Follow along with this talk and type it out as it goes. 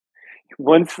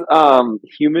once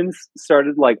humans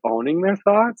started like owning their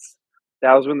thoughts,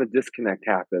 that was when the disconnect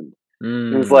happened.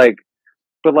 And it's Mm, like,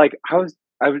 but like I was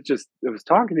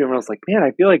talking to him and I was like, man,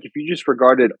 I feel like if you just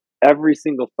regarded every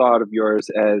single thought of yours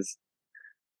as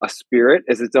a spirit,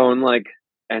 as its own like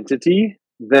entity,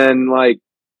 then like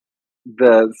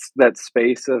that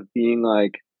space of being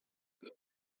like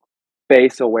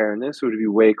base awareness would be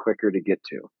way quicker to get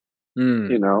to, mm,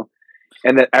 you know?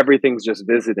 And that everything's just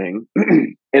visiting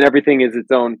and everything is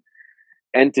its own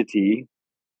entity,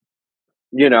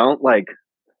 like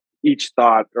each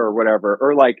thought or whatever,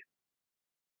 or like,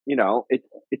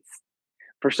 it's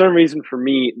for some reason for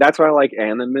me, that's why I like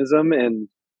animism and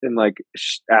like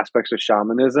aspects of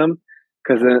shamanism,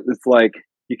 because it's like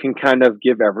you can kind of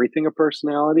give everything a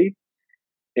personality.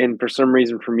 And for some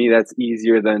reason, for me, that's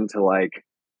easier than to like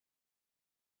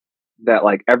that,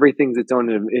 like everything's its own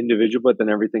individual, but then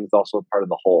everything's also a part of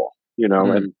the whole,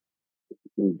 mm.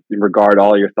 and regard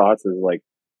all your thoughts as like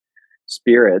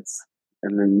spirits,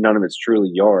 and then none of it's truly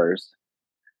yours.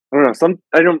 I don't know.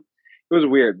 I don't. It was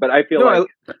weird, but I feel No,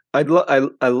 like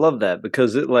I love that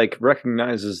because it like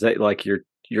recognizes that like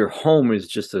your home is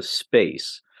just a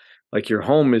space. Like your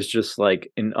home is just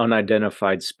like an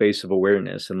unidentified space of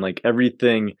awareness and like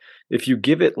everything if you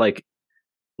give it like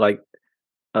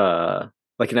uh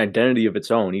like an identity of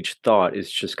its own, each thought is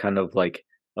just kind of like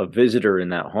a visitor in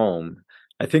that home.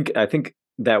 I think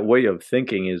that way of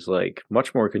thinking is like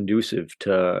much more conducive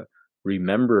to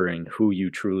remembering who you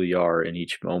truly are in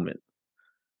each moment.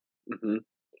 mhm.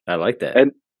 I like that.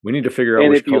 and We need to figure out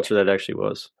and which if you, culture that actually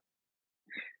was.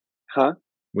 huh?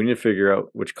 We need to figure out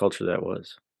which culture that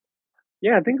was.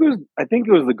 Yeah, I think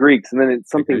it was the Greeks, and then The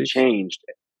something Greeks? changed.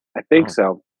 I think Oh,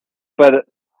 so, but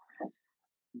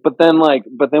but then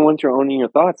once you're owning your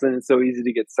thoughts, then it's so easy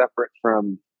to get separate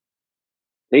from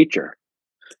nature,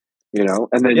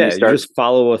 and then you yeah, you start just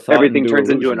follow a thought everything into turns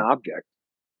into an illusion. object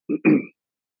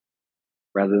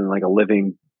rather than like a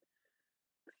living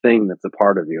thing that's a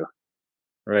part of you.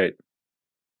 Right.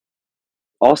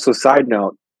 Also, side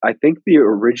note, I think the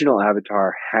original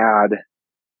Avatar had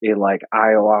a like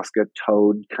ayahuasca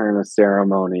toad kind of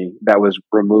ceremony that was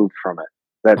removed from it.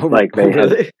 That Oh, like oh they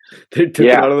had, really? They took it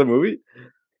yeah, out of the movie?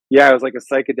 yeah, it was like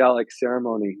a psychedelic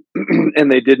ceremony,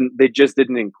 and they just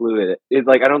didn't include it. It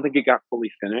like I don't think it got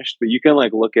fully finished, but you can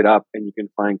like look it up and you can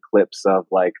find clips of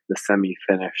like the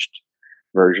semi-finished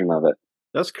version of it.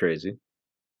 That's crazy.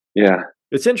 Yeah.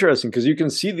 It's interesting because you can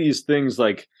see these things,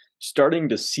 like, starting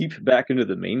to seep back into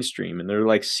the mainstream, and they're,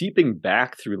 like, seeping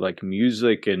back through, like,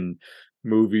 music and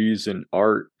movies and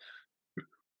art,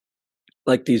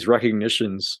 like, these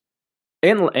recognitions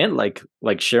and like,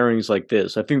 sharings like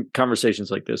this. I think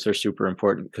conversations like this are super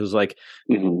important because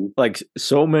Hmm.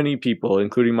 so many people,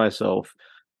 including myself,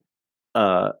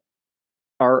 uh,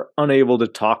 are unable to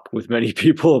talk with many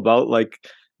people about, like,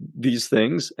 these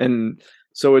things, and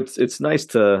so it's nice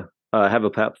to, have a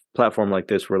platform like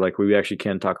this where, like, we actually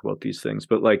can talk about these things,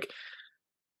 but, like,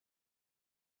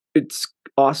 it's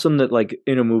awesome that, like,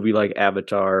 in a movie like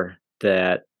Avatar,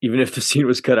 that even if the scene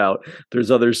was cut out, there's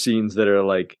other scenes that are,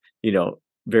 like,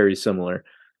 very similar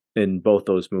in both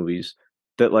those movies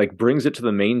that, like, brings it to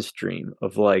the mainstream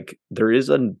of, like, there is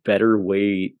a better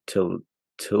way to,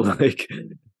 like,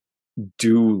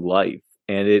 do life,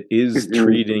 and it is Hmm.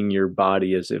 treating your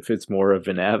body as if it's more of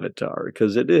an avatar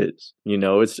because it is,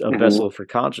 it's a Hmm. vessel for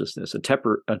consciousness,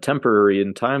 a temporary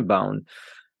and time-bound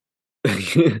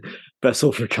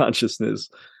vessel for consciousness,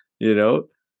 you know?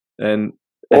 And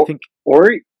I Or think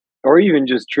or or even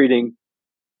just treating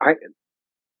I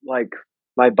like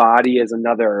my body as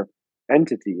another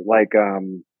entity, like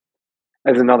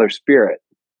as another spirit,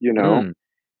 you know? mm,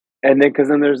 And then because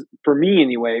then there's for me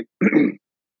anyway,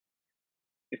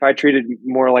 if I treat it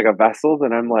more like a vessel,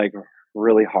 then I'm like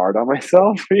really hard on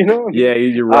myself, yeah,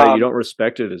 you're right, you um don't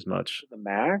respect it as much. to the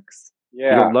max. You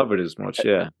don't Yeah. love it as much,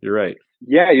 yeah, you're right.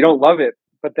 Yeah, you don't love it.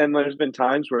 But then there's been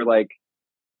times where like,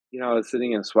 I was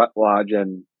sitting in a sweat lodge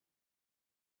and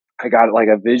I got like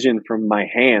a vision from my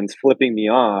hands flipping me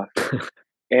off.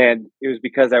 And it was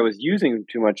because I was using them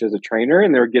too much as a trainer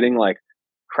and they were getting like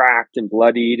cracked and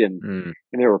bloodied Mm,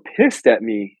 and they were pissed at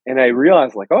me. And I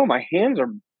realized like, oh, my hands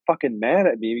are fucking mad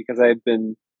at me because I've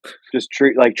been just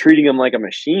treating them like a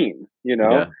machine,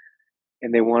 yeah,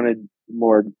 and they wanted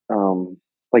more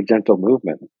like gentle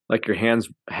movement. like your hands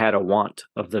had a want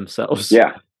of themselves.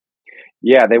 Yeah.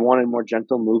 Yeah, they wanted more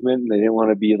gentle movement and they didn't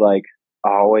want to be like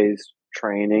always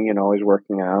training and always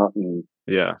working out, and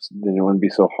Yeah. they didn't want to be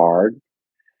so hard.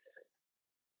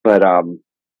 But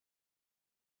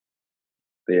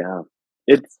yeah.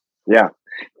 It's yeah.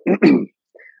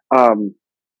 um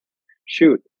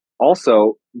shoot.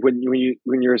 also when you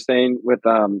were saying with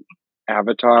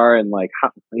Avatar and like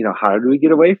how do we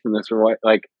get away from this or what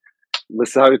like this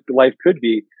is how life could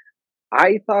be.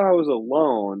 I thought I was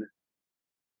alone.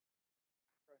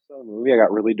 So the movie, I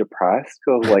got really depressed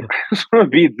because I was like, I just want to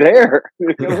be there.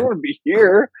 I don't want to be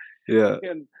here. Yeah.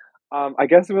 And I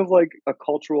guess it was like a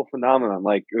cultural phenomenon.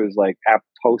 Like it was like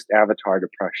post Avatar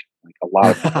depression. Like a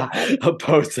lot of people had it. A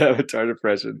post-Avatar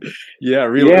depression. Yeah,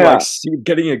 really, like, Yeah.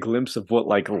 getting a glimpse of what,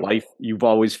 like, life you've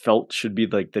always felt should be,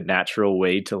 like, the natural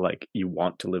way to, like, you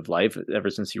want to live life ever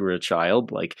since you were a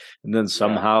child, like, and then Yeah.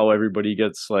 somehow everybody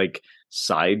gets, like,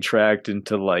 sidetracked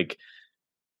into, like,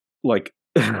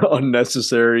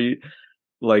 unnecessary,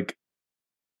 like,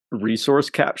 resource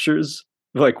captures,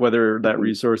 like, whether that Hmm.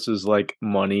 resource is, like,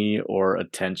 money or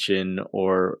attention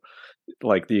or,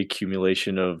 like, the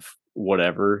accumulation of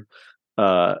whatever,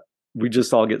 uh, we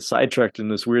just all get sidetracked in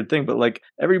this weird thing, but, like,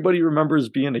 everybody remembers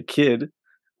being a kid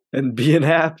and being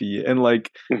happy, and,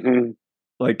 Hmm.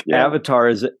 Yeah. Avatar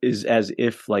is as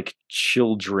if, like,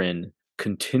 children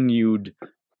continued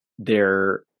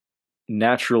their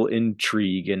natural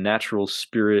intrigue and natural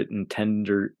spirit and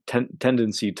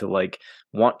tendency to, like,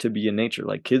 want to be in nature,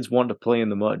 like, kids want to play in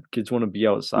the mud, kids wanna be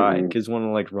outside, Hmm. kids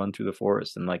wanna, like, run through the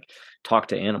forest and, like, talk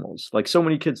to animals, like, so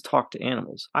many kids talk to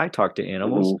animals. I talk to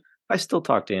animals. Hmm. I still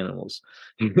talk to animals,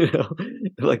 you know?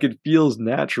 Like, it feels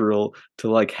natural to,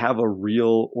 like, have a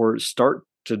real or start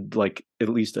to, like, at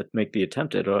least, make the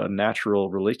attempt at a natural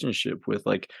relationship with,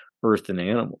 like, earth and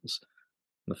animals.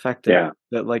 The fact that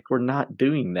Yeah. like, we're not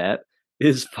doing that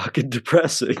is fucking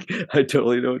depressing. I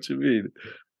totally know what you mean.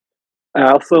 I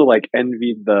also like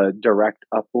envied the direct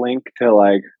uplink to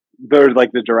like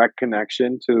the direct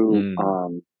connection to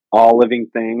Mm, all living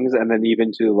things and then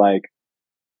even to like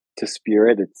to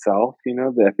spirit itself,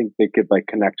 that I think they could like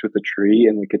connect with the tree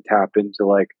and they could tap into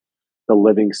like the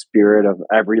living spirit of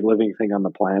every living thing on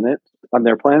the planet on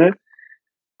their planet.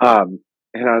 Um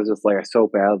and I was just like I so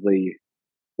badly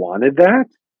wanted that.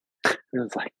 And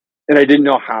it's like and I didn't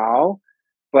know how,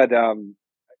 but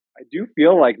I do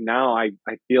feel like now I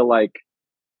feel like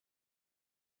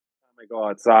I go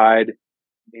outside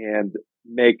and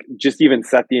make just even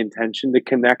set the intention to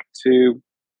connect to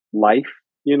life,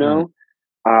 you mm, know?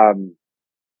 Um,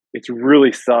 it's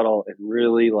really subtle and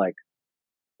really like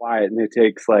quiet and it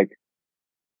takes like,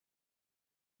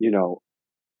 you know,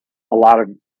 a lot of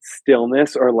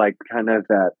stillness or like kind of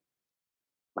that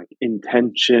like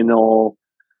intentional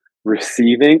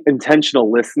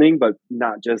listening, but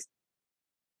not just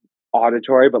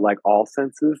auditory, but like all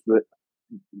senses that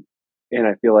and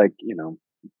I feel like,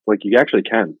 like you actually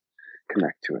can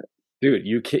connect to it. dude,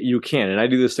 you can, and I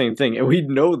do the same thing, and we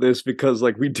know this because,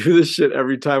 like, we do this shit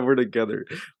every time we're together.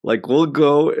 Like, we'll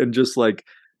go and just, like,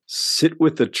 sit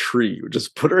with a tree,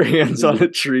 just put our hands on Mhm. a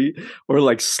tree or,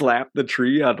 like, slap the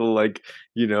tree out of, like,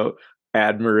 you know,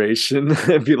 admiration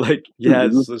and be like, Mhm.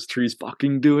 "Yes, this tree's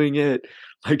fucking doing it.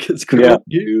 Like, it's Yeah. growing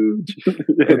huge."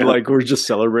 And, Yeah. like, we're just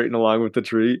celebrating along with the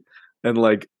tree and,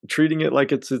 like, treating it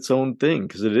like it's its own thing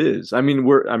because it is. I mean,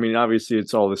 obviously,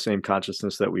 it's all the same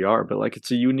consciousness that we are, but, like,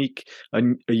 it's a unique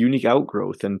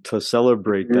outgrowth, and to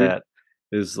celebrate Mhm. that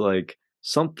is, like,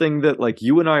 something that, like,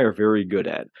 you and I are very good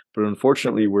at, but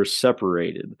unfortunately, Mhm. we're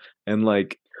separated and,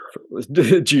 like,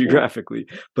 Yeah. geographically,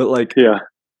 but, like, Yeah.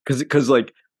 because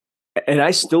like and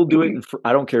I still do it, and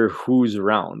I don't care who's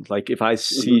around. Like, if I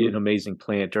see Mhm. an amazing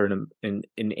plant or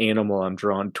an animal I'm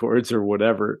drawn towards or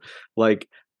whatever, like,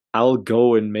 I'll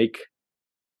go and make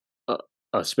a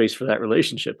a space for that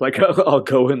relationship. Like, I'll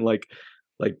go and, like,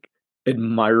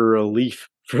 admire a leaf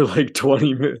for, like,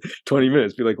 20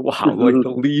 minutes, be like, "Wow, like, Mhm.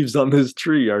 the leaves on this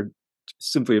tree are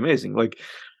simply amazing." Like,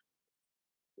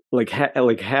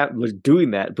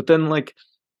 doing that, but then, like,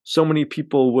 so many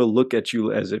people will look at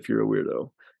you as if you're a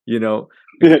weirdo, you know?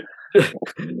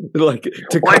 Like,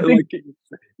 to Well, I Ka think like,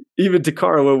 even to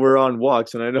Cara when we're on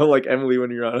walks, and I know, like, Emily,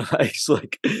 when you're on hikes,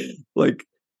 like,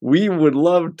 we would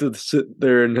love to sit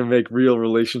there and to make real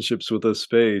relationships with a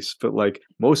space, but, like,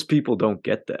 most people don't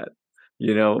get that,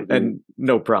 you know? mhm. And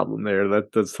no problem there,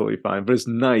 that's totally fine, but it's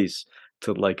nice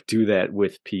to, like, do that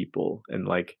with people and,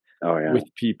 like, Oh, yeah. with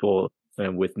people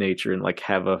and with nature and, like,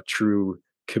 have a true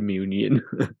communion.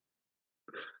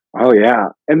 Oh, yeah.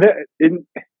 And the and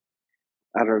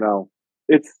I don't know.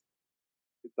 It's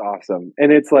awesome.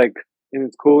 And it's like and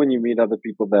it's cool when you meet other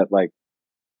people that, like,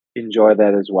 enjoy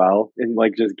that as well and,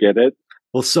 like, just get it,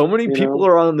 Well, so many you people know?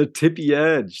 are on the tippy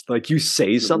edge. Like, you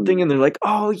say something Mhm. and they're like,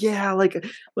 "Oh, yeah, like,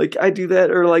 I do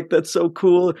that," or, like, "That's so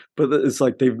cool," but it's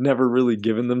like they've never really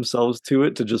given themselves to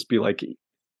it to just be like,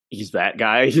 He's that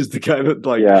guy. He's the guy that,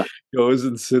 like, Yeah. goes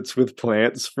and sits with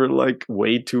plants for, like,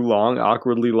 way too long,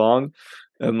 awkwardly long."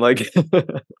 And like,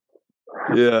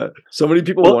 yeah, so many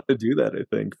people Well, want to do that, I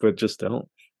think, but just don't.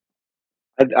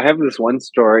 I have this one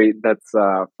story that's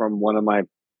from one of my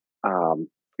um,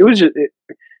 it was just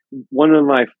one of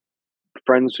my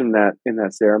friends from that in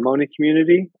that ceremony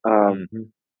community.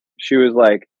 Mhm. She was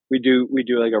like, we do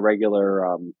like a regular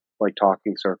like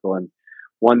talking circle, and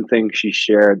one thing she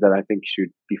shared that I think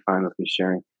she'd be fine with me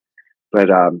sharing, but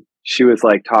she was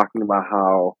like talking about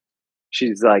how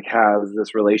she's like has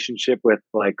this relationship with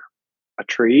like a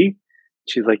tree.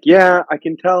 She's like, yeah, I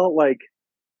can tell like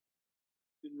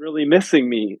been really missing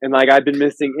me, and like I've been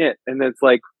missing it, and it's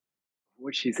like,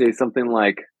 would she say something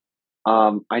like,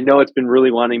 I know it's been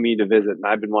really wanting me to visit, and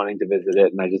I've been wanting to visit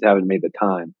it, and I just haven't made the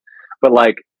time. But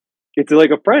like, it's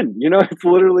like a friend, you know. It's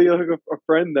literally like a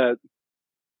friend that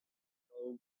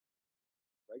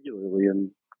regularly,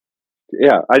 and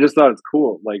yeah, I just thought it's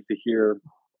cool, like to hear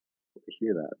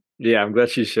that. Yeah, I'm glad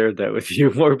she shared that with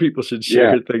you. More people should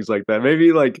Yeah, share things like that.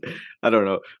 Maybe like, I don't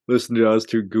know, listen to us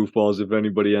two goofballs if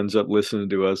anybody ends up listening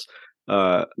to us.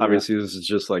 yeah, Obviously this is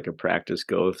just like a practice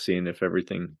go of seeing if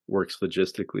everything works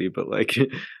logistically, but like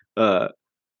uh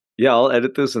yeah, I'll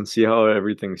edit this and see how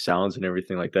everything sounds and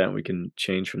everything like that, and we can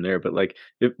change from there. But like,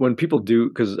 if when people do,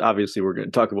 because obviously we're going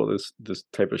to talk about this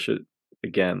type of shit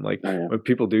again. Like oh yeah, when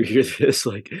people do hear this,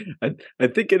 like I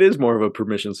think it is more of a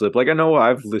permission slip. Like I know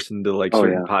I've listened to like oh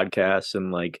certain yeah, podcasts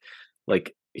and like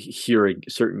hearing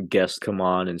certain guests come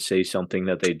on and say something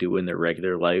that they do in their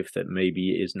regular life that maybe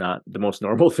is not the most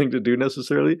normal thing to do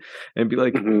necessarily, and be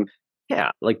like, hmm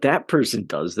yeah, like, that person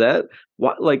does that.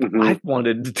 What like, hmm I've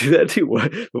wanted to do that too.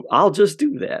 I'll just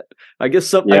do that. I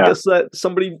yeah, guess that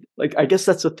somebody like, I guess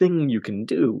that's a thing you can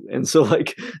do, and so,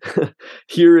 like,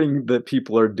 hearing that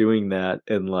people are doing that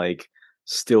and, like,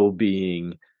 still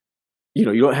being you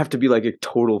don't have to be, like, a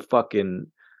total fucking,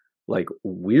 like,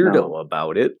 no, weirdo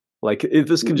about it. Like,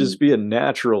 this can hmm just be a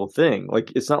natural thing.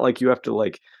 Like, it's not like you have to,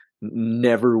 like,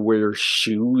 never wear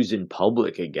shoes in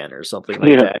public again or something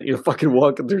like yeah. that. You're fucking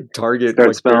walking through Target, Start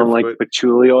like, smelling like barefoot.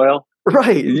 patchouli oil.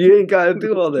 Right, you ain't gotta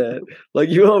do all that. Like,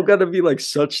 you don't gotta be, like,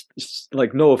 such s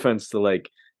like, no offense to, like,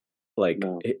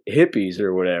 No, hippies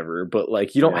or whatever, but,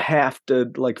 like, you don't yeah, have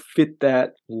to, like, fit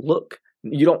that look.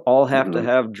 You don't all have to hmm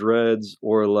have dreads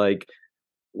or, like,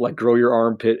 grow your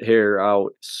armpit hair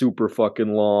out super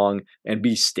fucking long and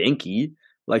be stinky,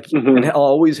 like, and hmm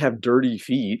always have dirty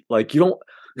feet, like, you don't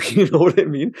you know what I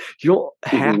mean? You don't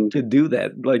have hmm to do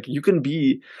that, like, you can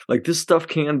be like, this stuff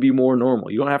can be more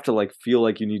normal, you don't have to, like, feel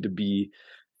like you need to be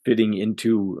fitting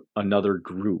into another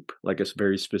group, like a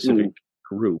very specific hmm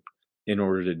group in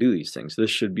order to do these things. This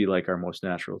should be, like, our most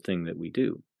natural thing that we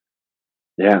do.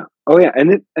 yeah, oh yeah,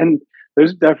 and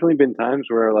there's definitely been times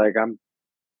where like I'm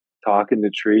talking to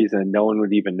trees and no one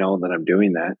would even know that I'm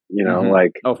doing that. You know, Mhm.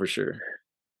 like Oh, for sure.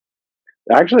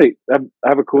 actually, I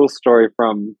have a cool story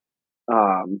from.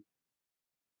 Um,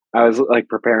 I was like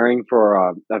preparing for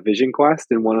a vision quest,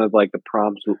 and one of like the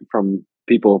prompts from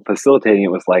people facilitating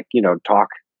it was like,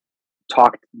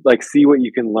 talk, like see what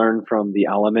you can learn from the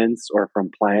elements or from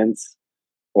plants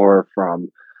or from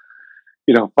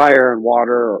fire and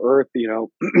water or earth,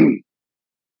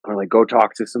 or like go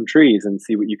talk to some trees and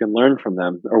see what you can learn from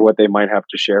them or what they might have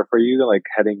to share for you, like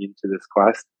heading into this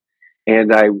quest.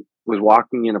 And I was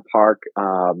walking in a park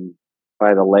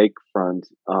by the lakefront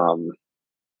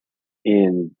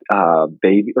in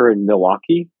Bay or in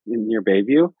Milwaukee, near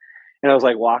Bayview, and I was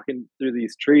like walking through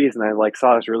these trees, and I like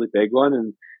saw this really big one,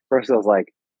 and first I was like,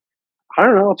 I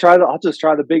don't know, I'll just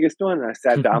try the biggest one, and I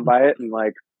sat down by it and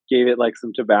like gave it like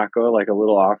some tobacco, like a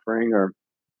little offering, or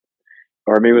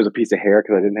maybe it was a piece of hair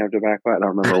because I didn't have tobacco. I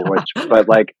don't remember which, but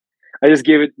like I just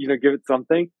gave it, give it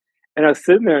something, and I was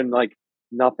sitting there and like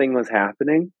nothing was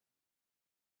happening.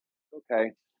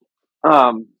 Okay.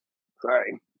 Um,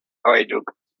 sorry. Oh, hey,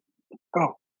 Duke.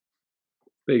 Go.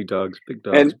 Big dogs, big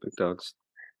dogs, And big dogs.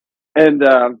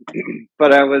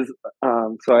 but I was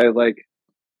so I like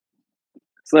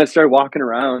so I started walking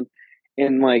around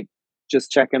and like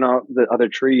just checking out the other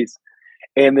trees,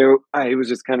 and there I was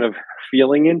just kind of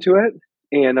feeling into it,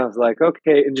 and I was like,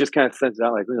 okay, and just kind of sensed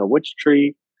out like which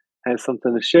tree has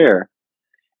something to share,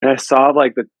 and I saw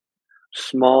like the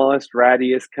smallest,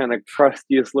 rattiest, kind of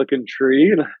crustiest looking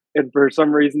tree, and for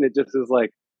some reason it just is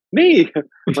like me. I'm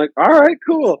like, all right,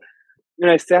 cool. And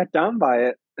I sat down by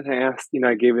it and I asked,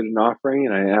 I gave it an offering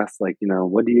and I asked like,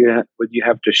 what do you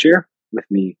have to share with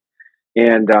me?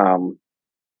 And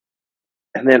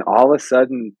and then all of a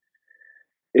sudden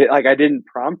like I didn't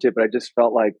prompt it, but I just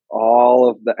felt like all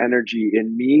of the energy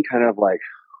in me kind of like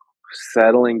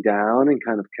settling down and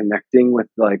kind of connecting with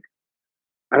like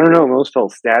I don't know, it almost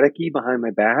felt staticky behind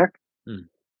my back. Mm.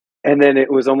 And then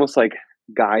it was almost like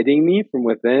guiding me from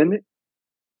within,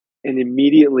 and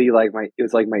immediately like my it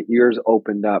was like my ears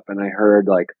opened up and I heard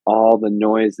like all the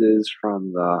noises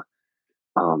from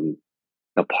um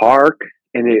the park,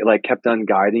 and it like kept on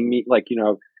guiding me, like,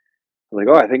 like,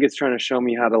 oh, I think it's trying to show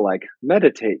me how to like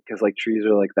meditate, because like trees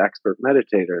are like the expert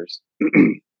meditators.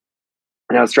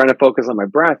 And I was trying to focus on my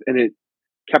breath, and it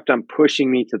kept on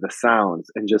pushing me to the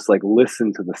sounds and just like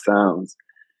listen to the sounds.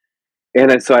 And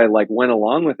then so I like went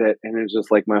along with it, and it was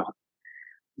just like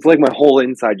it's like my whole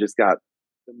inside just got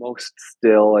the most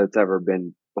still it's ever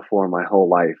been before in my whole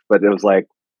life. But it was like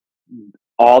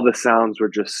all the sounds were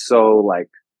just so like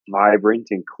vibrant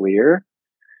and clear.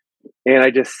 And I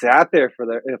just sat there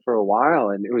for a while,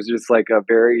 and it was just like a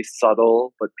very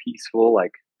subtle but peaceful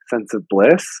like sense of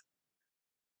bliss.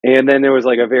 And then there was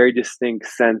like a very distinct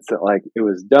sense that like it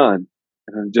was done.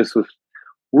 And I just was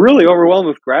really overwhelmed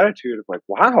with gratitude of like,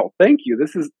 wow, thank you.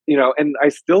 This is, and I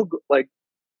still like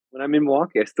when I'm in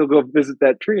Milwaukee, I still go visit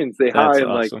that tree and say hi, That's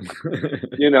and like, awesome.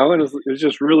 and it was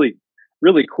just really,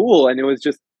 really cool. And it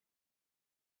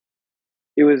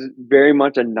was very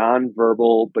much a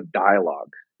nonverbal but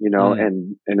dialogue, Mm.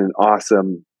 and an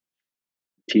awesome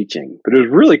teaching. But it was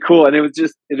really cool, and it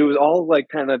was all like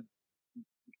kind of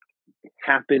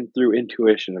happened through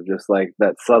intuition of just like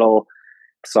that subtle,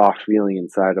 soft feeling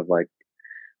inside of like,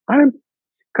 I'm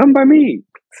come by me,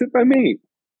 sit by me.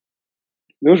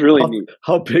 It was really How neat.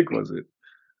 how big was it?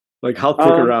 Like, how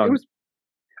thick It around? was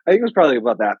I think it was probably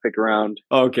about that thick around,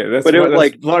 Oh, okay, but it was that's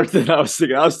like larger than I was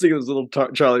thinking. I was thinking this little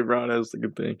Charlie Brown has a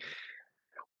good thing.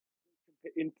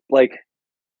 in, like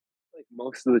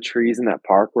most of the trees in that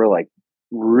park were like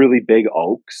really big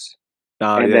oaks,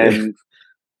 Oh, and yeah, yeah.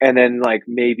 then like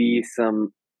maybe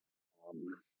some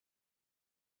um,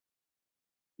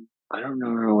 I don't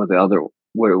know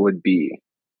what it would be.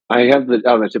 I have the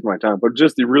on the tip of my tongue, but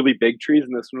just the really big trees,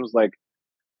 and this one was like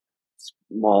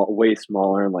small, way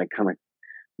smaller, and like kind of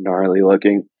gnarly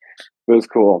looking. It was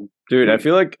cool. Dude, I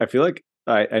feel like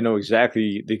I know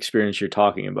exactly the experience you're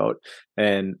talking about,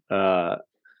 and,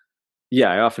 yeah,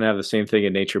 I often have the same thing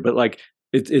in nature, but, like,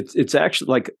 it's actually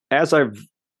like, as I've,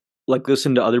 like,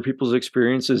 listened to other people's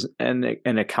experiences and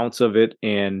accounts of it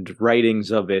and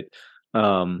writings of it,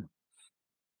 um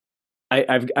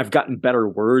I've gotten better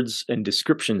words and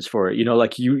descriptions for it.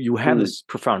 Like you have Mm, this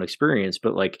profound experience,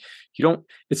 but like you don't.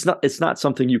 It's not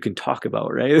something you can talk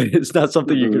about, right? It's not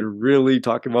something you can mhm, really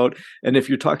talk about. And if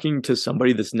you're talking to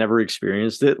somebody that's never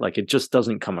experienced it, like it just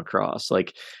doesn't come across.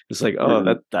 Like it's like, oh,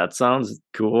 mhm, that sounds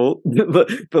cool, but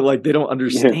like they don't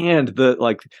yeah, understand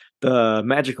the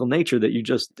magical nature that you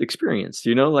just experienced.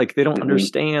 Like they don't mhm,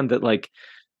 understand that like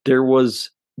there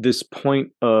was this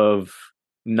point of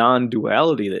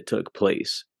non-duality that took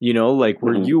place, like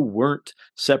where mhm, you weren't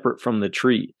separate from the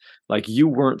tree, like you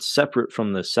weren't separate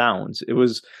from the sounds.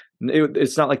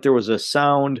 It's not like there was a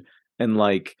sound and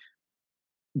like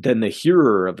then the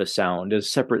hearer of the sound as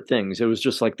separate things. It was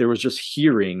just like there was just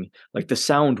hearing, like the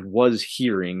sound was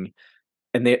hearing,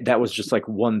 and that was just like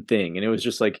one thing, and it was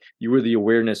just like you were the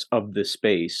awareness of the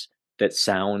space that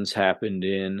sounds happened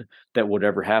in, that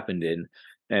whatever happened in,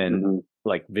 and mhm,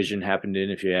 like vision happened in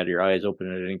if you had your eyes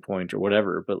open at any point or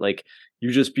whatever. But like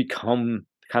you just become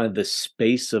kind of the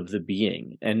space of the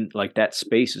being, and like that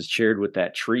space is shared with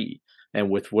that tree and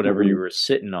with whatever you mhm, were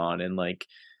sitting on, and like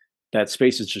that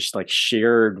space is just like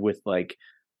shared with like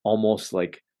almost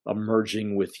like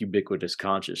emerging with ubiquitous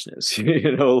consciousness,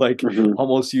 like mhm,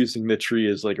 almost using the tree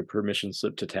as like a permission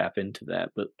slip to tap into that.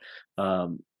 But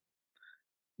um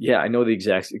yeah, I know the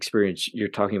exact experience you're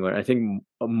talking about. I think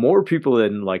more people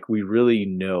than like we really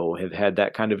know have had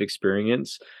that kind of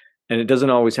experience. And it doesn't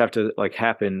always have to like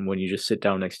happen when you just sit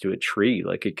down next to a tree.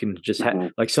 Like it can just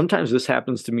mhm, like sometimes this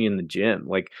happens to me in the gym.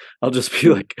 Like I'll just be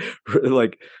mm, like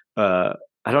like uh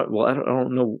I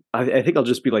don't know. I think I'll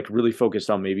just be like really focused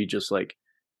on maybe just like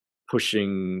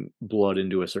pushing blood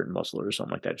into a certain muscle or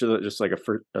something like that, just like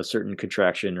a certain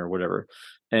contraction or whatever,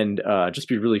 and just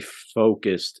be really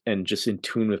focused and just in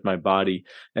tune with my body.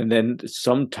 And then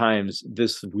sometimes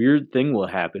this weird thing will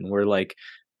happen where like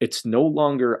it's no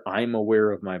longer I'm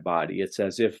aware of my body. It's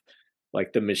as if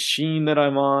like the machine that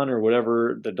I'm on or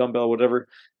whatever, the dumbbell, whatever,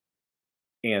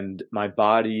 and my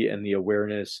body and the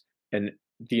awareness and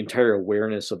the entire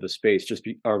awareness of the space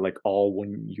are like all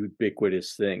one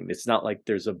ubiquitous thing. It's not like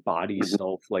there's a body mhm,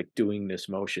 self like doing this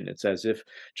motion. It's as if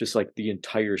just like the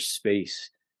entire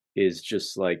space is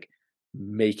just like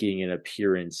making an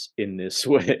appearance in this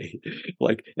way.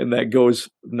 Like, and that goes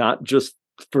not just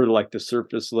for like the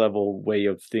surface level way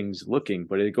of things looking,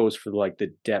 but it goes for like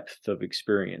the depth of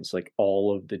experience, like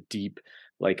all of the deep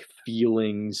like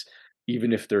feelings,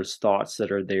 even if there's thoughts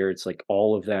that are there, it's like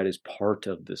all of that is part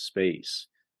of the space.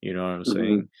 You know what I'm Mhm.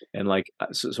 saying? And like,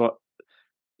 so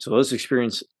this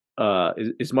experience,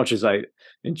 as much as I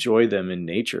enjoy them in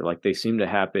nature, like they seem to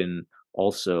happen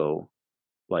also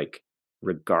like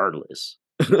regardless.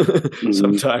 Mhm.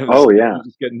 Sometimes Oh, yeah. you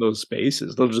just get in those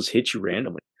spaces, they'll just hit you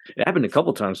randomly. It happened a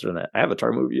couple times during that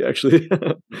Avatar movie, actually.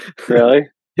 Really?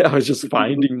 Yeah, I was just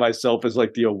finding myself as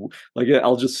like like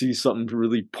I'll just see something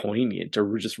really poignant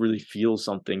or just really feel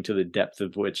something to the depth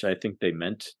of which I think they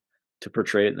meant to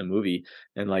portray it in the movie,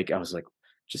 and like I was like,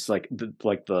 just like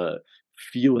the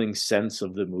feeling sense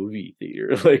of the movie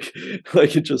theater, like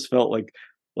it just felt like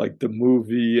the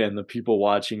movie and the people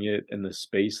watching it and the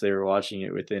space they were watching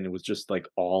it within, it was just like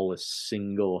all a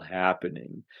single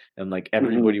happening, and like Mhm.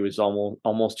 everybody was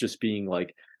almost just being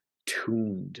like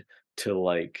tuned to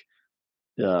like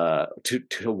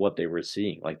to what they were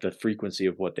seeing, like the frequency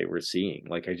of what they were seeing.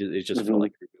 Like it just felt Mhm.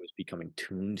 like it was becoming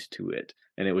tuned to it,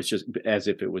 and it was just as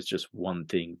if it was just one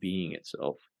thing being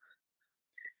itself.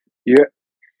 Yeah,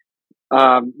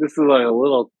 this is, like, a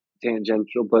little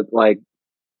tangential, but, like,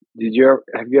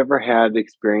 have you ever had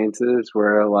experiences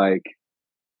where,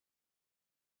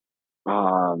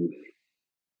 um,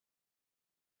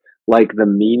 like, the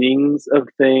meanings of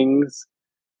things,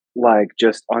 like,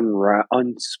 just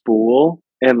unspool,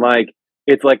 and, like,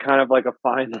 it's, like, kind of like a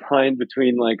fine line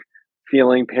between, like,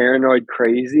 feeling paranoid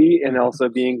crazy and also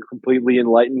being completely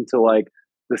enlightened to, like,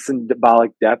 the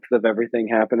symbolic depth of everything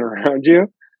happening around you?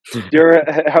 Do you ever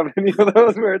have any of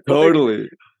those where it's like Totally.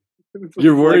 it's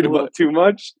You're just, like, worried a little about too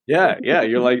much? yeah, yeah,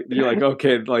 you're like,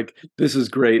 "Okay, like, this is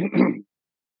great,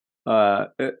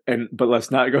 and but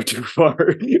let's not go too far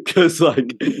because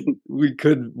like, we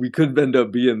could end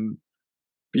up being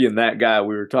that guy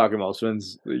we were talking about,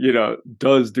 Sven's,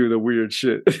 does do the weird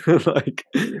shit, like,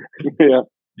 Yeah.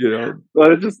 you know?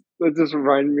 But it just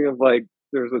reminded me of, like,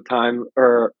 there was a time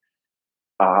or,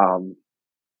 um,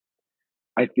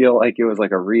 I feel like it was,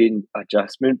 like, a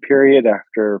readjustment period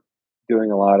after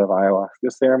doing a lot of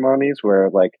ayahuasca ceremonies where,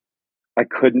 like, I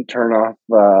couldn't turn off,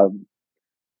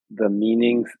 the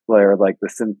meanings or, like, the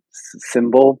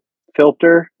symbol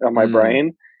filter on my Mm,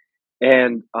 brain,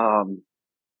 and, and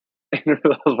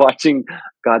I was watching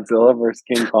Godzilla versus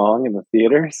King Kong in the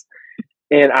theaters,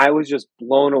 and I was just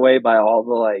blown away by all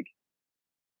the, like,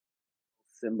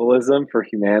 symbolism for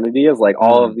humanity as, like,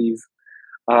 all of mm, these,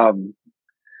 um,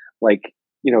 like,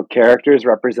 characters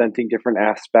representing different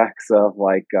aspects of,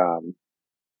 like,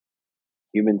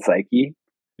 human psyche,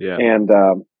 yeah. and,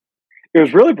 it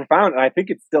was really profound, and I think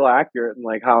it's still accurate and,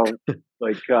 like, how,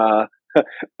 like,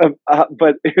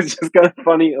 but it was just kinda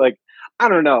funny, like, I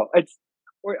don't know,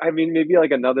 I mean, maybe,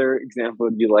 like, another example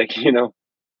would be, like, you're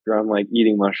on, like,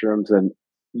 eating mushrooms and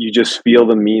you just feel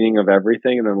the meaning of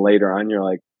everything, and then later on, you're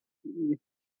like, "Mm,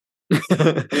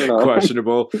 I don't know."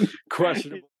 Questionable,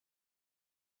 questionable.